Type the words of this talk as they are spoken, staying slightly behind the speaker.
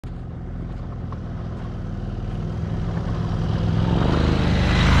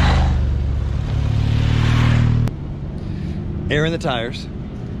Air in the tires,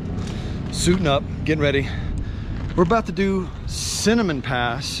 suiting up, getting ready. We're about to do Cinnamon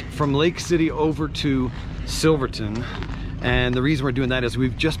Pass from Lake City over to Silverton. And the reason we're doing that is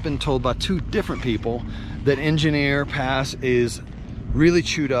we've just been told by two different people that Engineer Pass is really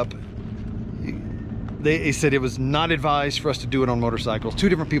chewed up. They said it was not advised for us to do it on motorcycles. Two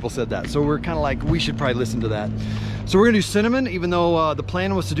different people said that. So we're kind of like, we should probably listen to that. So we're gonna do Cinnamon, even though the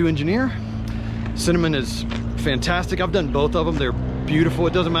plan was to do Engineer. Cinnamon is fantastic. I've done both of them. They're beautiful.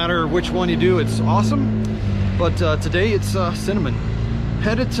 It doesn't matter which one you do, it's awesome. But today it's Cinnamon.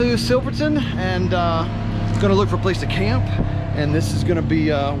 Headed to Silverton and gonna look for a place to camp. And this is gonna be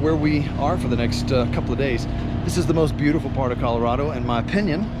where we are for the next couple of days. This is the most beautiful part of Colorado, in my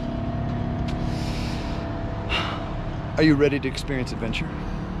opinion. Are you ready to experience adventure?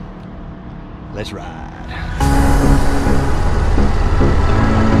 Let's ride.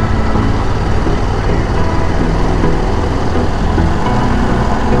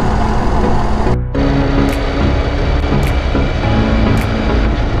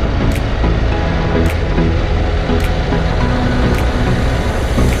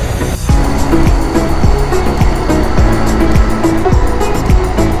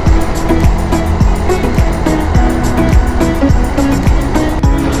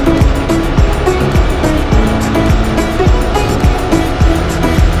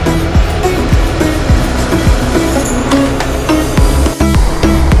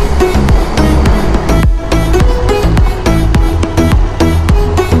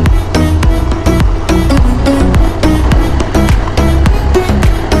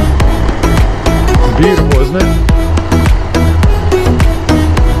 Beautiful, isn't it?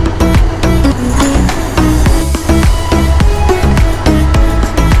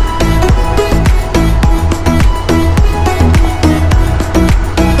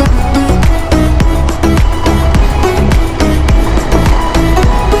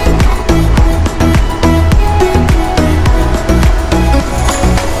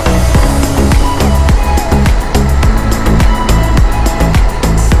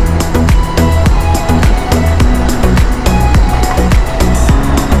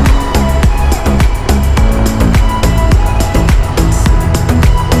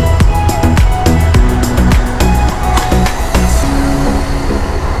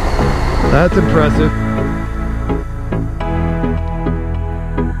 That's impressive.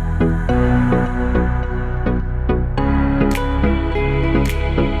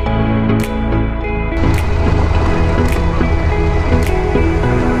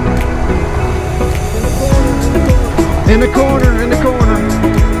 In the corner, in the corner.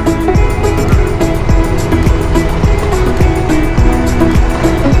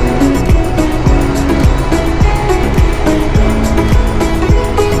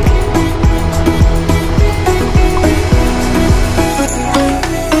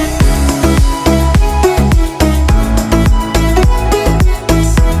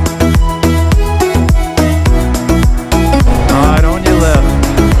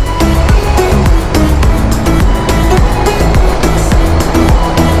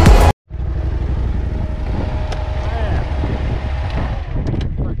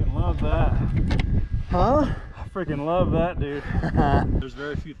 Freaking love that, dude. There's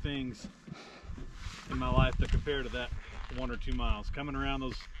very few things in my life that compare to that 1 or 2 miles. Coming around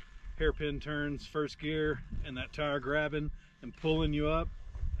those hairpin turns, first gear, and that tire grabbing and pulling you up,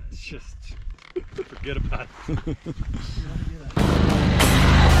 it's just, forget about it.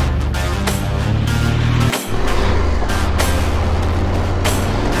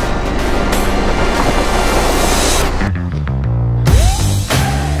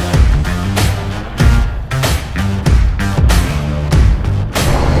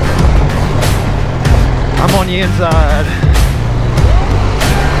 On the inside.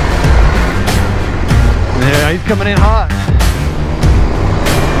 Yeah, he's coming in hot.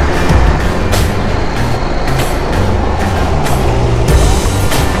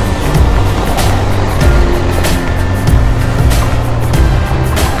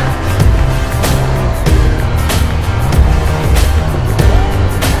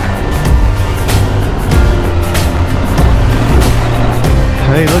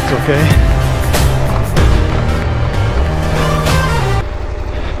 Hey, looks okay.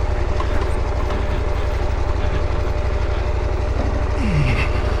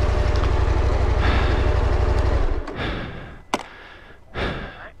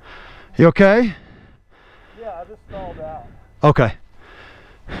 You okay? Yeah, I just stalled out. Okay.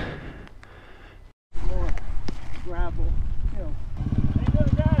 More gravel. You know. How you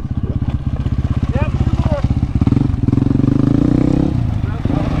doing, guys? Yep, 2 more.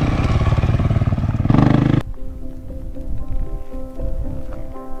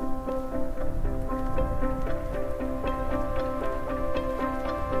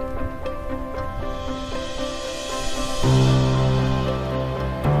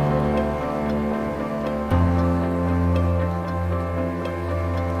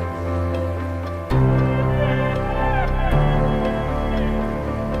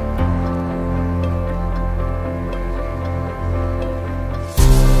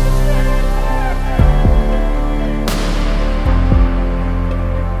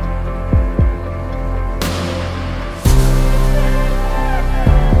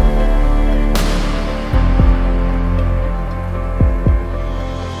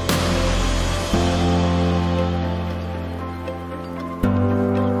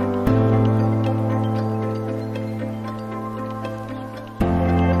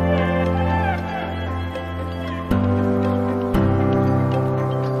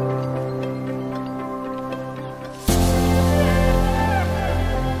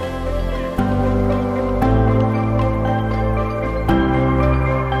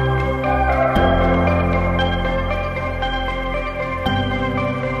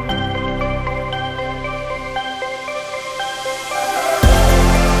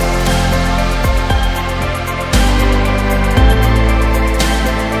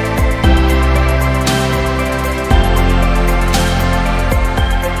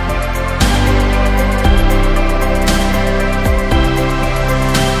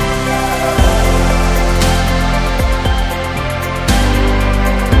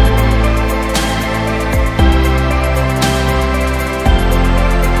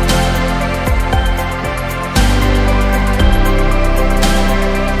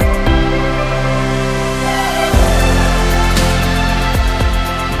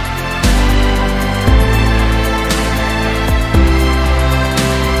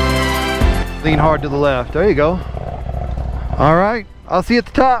 lean hard to the left. There you go. All right, I'll see you at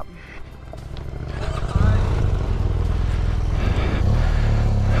the top.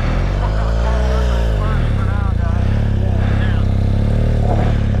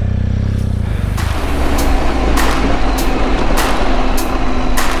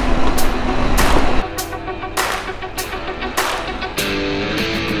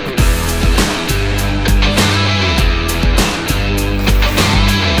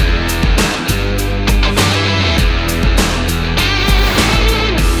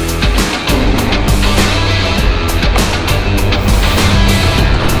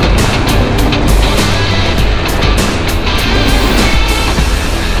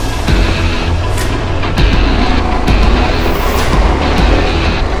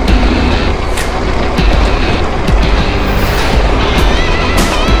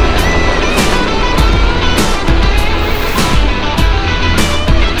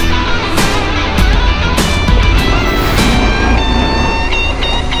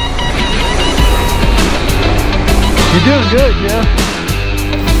 You're doing good, Jeff.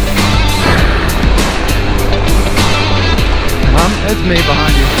 It's me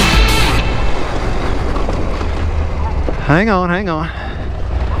behind you. Hang on, hang on.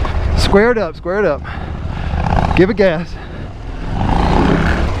 Square it up, square it up. Give it gas.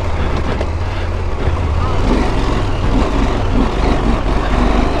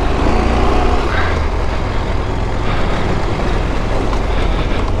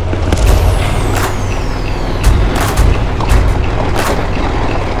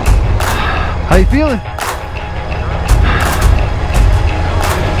 How you feeling?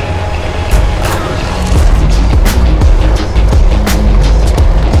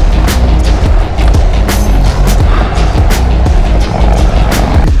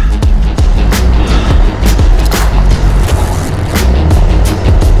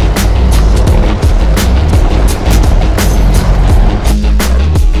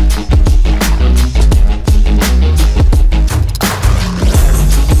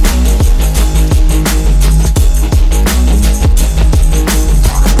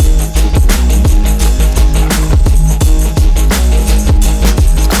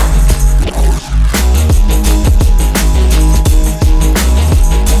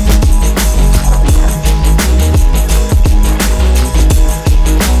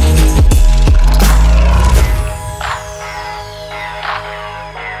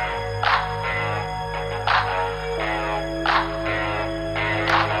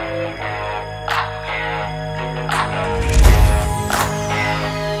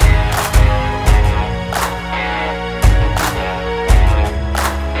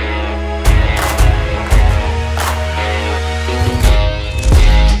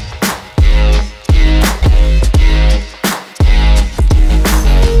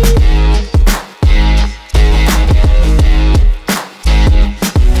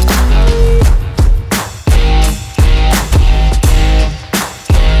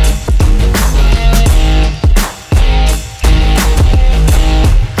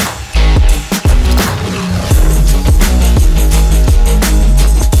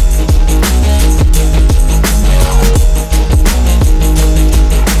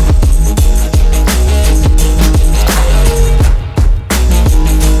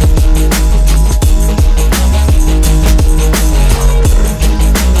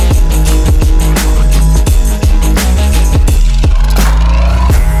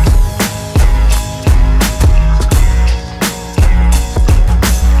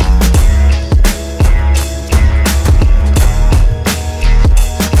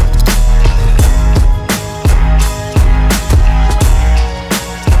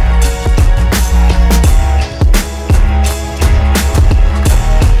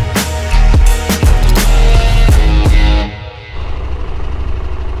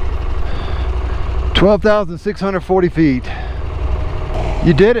 $12,640 feet.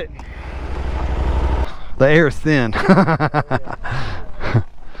 You did it. The air is thin.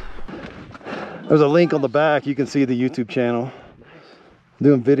 There's a link on the back. You can see the YouTube channel. I'm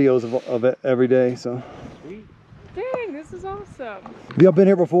doing videos of it every day. So. Dang, this is awesome. Have y'all been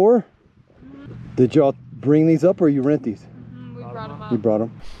here before? Did y'all bring these up or you rent these? We brought them up. You brought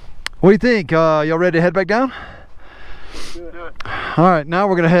them. What do you think? Y'all ready to head back down? Do it. All right, now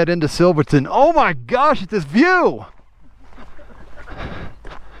we're gonna head into Silverton. Oh my gosh, at this view!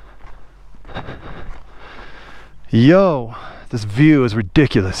 Yo, this view is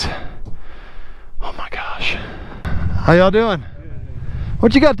ridiculous. Oh my gosh. How y'all doing?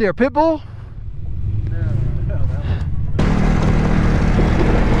 What you got there, pit bull?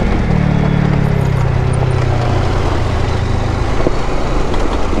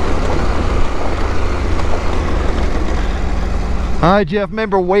 right, Jeff,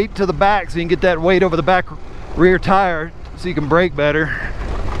 remember weight to the back so you can get that weight over the back rear tire so you can brake better.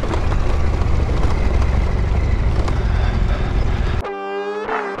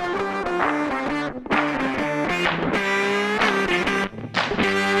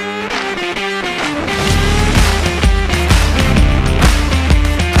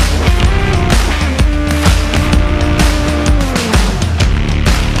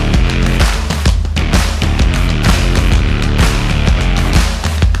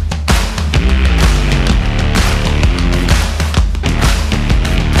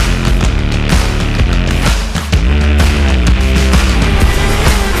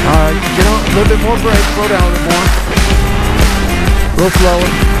 A little bit more brake, slow down a little more. A little slower,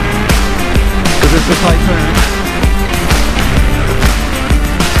 because it's a tight turn.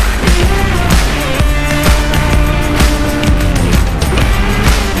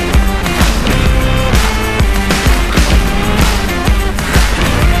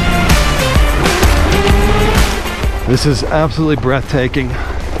 This is absolutely breathtaking.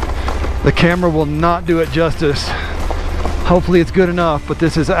 The camera will not do it justice. Hopefully it's good enough, but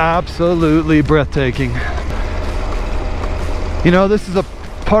this is absolutely breathtaking. You know, this is a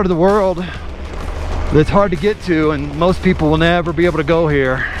part of the world that's hard to get to, and most people will never be able to go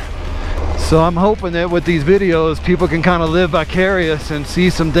here. So I'm hoping that with these videos, people can kind of live vicarious and see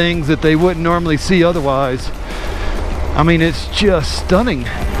some things that they wouldn't normally see otherwise. I mean, it's just stunning.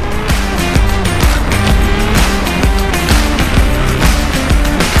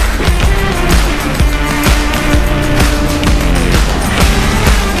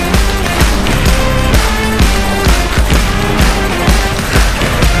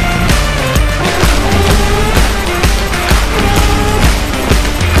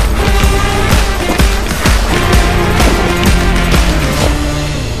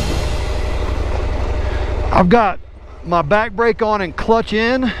 I've got my back brake on and clutch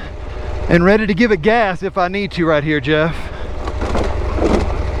in and ready to give it gas if I need to right here, Jeff.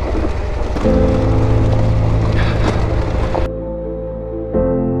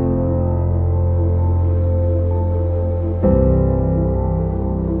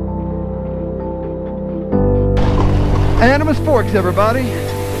 Animus Forks, everybody.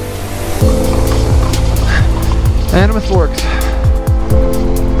 Animus Forks.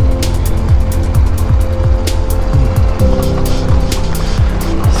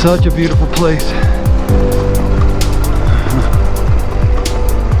 Such a beautiful place.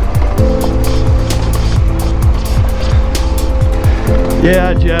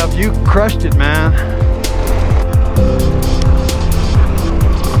 Yeah, Jeff, you crushed it, man.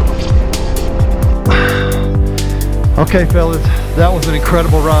 Okay, fellas, that was an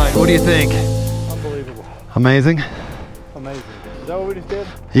incredible ride. What do you think? Unbelievable. Amazing? Amazing. Is that what we just did?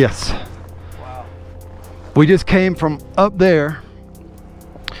 Yes. Wow. We just came from up there,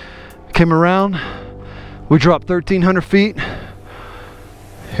 came around, we dropped 1,300 feet.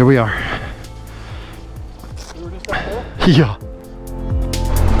 Here we are. We were just up there? Yeah.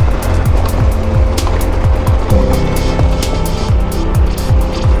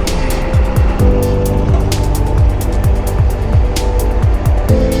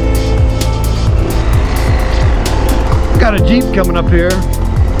 Got a Jeep coming up here.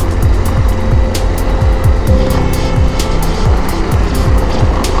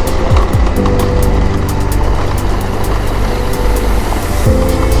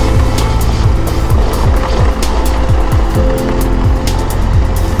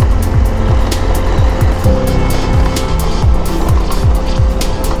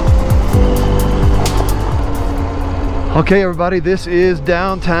 Okay, everybody, this is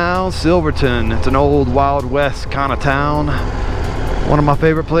downtown Silverton. It's an old Wild West kind of town. One of my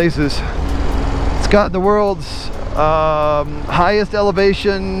favorite places. It's got the world's highest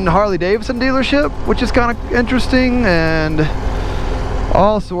elevation Harley Davidson dealership, which is kind of interesting, and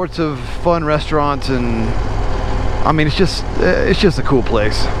all sorts of fun restaurants, and I mean, it's just a cool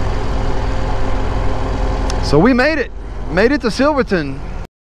place. So we made it to Silverton.